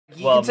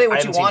You can say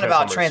what you want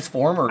about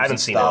Transformers and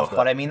stuff,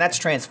 but I mean, that's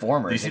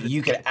Transformers.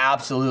 You could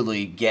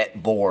absolutely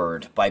get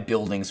bored by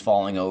buildings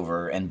falling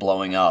over and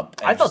blowing up.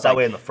 And I felt that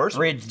way in the first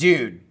one.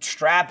 Dude,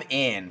 strap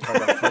in for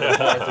the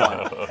fourth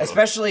one.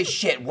 Especially,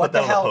 shit, what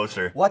the hell?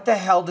 What the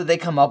hell did they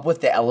come up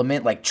with the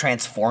element, like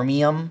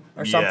transformium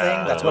or something?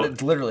 Yeah, that's what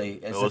it literally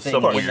is the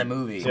thing in the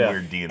movie.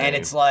 Weird DNA. And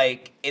it's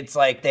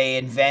like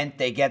they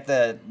get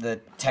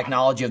the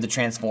technology of the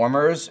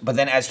Transformers, but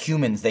then as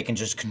humans, they can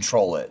just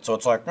control it. So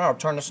it's like, no,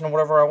 turn this into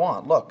whatever I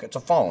want. Look, it's a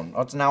phone.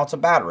 Now it's a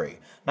battery.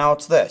 Now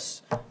it's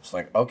this. It's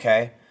like,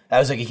 okay. That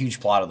was like a huge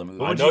plot of the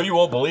movie. I know you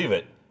won't believe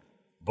it,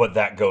 but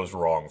that goes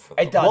wrong for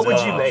them. It does. What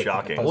would you make?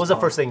 Shocking. What was the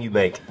first thing you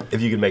make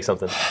if you could make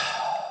something?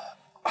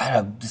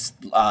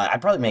 I'd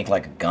probably make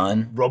like a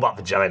gun. Robot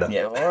vagina.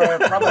 Yeah, or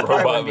probably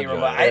wouldn't be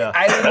robot.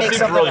 I would make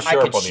something really I could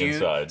sharp on the shoot.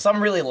 inside.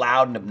 Something really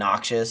loud and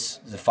obnoxious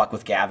to fuck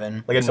with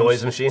Gavin. Like a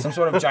noise machine? Some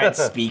sort of giant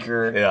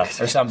speaker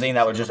or something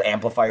that would just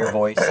amplify your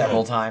voice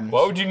several times.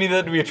 Why would you need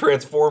that to be a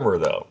Transformer,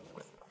 though?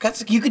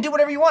 Because you could do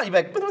whatever you want. You'd be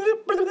like,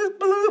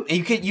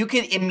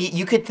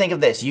 you could think of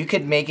this. You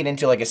could make it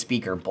into like a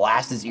speaker,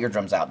 blast his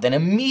eardrums out, then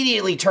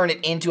immediately turn it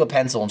into a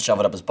pencil and shove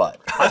it up his butt.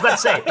 I was about to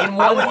say, in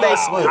one fell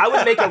swoop. I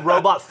would make a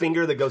robot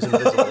finger that goes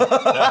invisible. We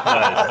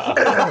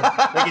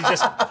can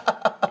just.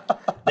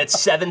 That's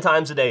 7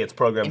 times a day it's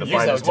programmed to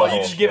find his Well,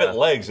 you just give it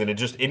legs, and it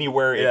just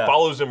anywhere it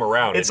follows him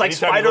around. It's like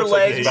spider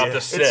legs.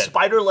 It's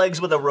spider legs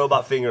with a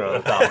robot finger on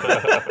the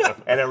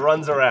top, and it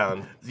runs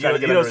around.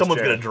 You know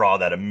someone's gonna draw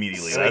that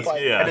immediately, right?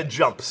 And it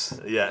jumps.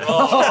 Yeah.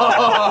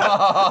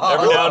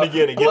 Every now and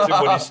again, it gets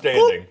him when he's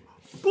standing.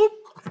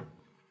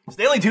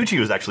 Stanley Tucci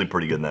was actually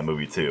pretty good in that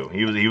movie too.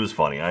 He was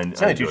funny. I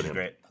enjoyed him.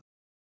 Great.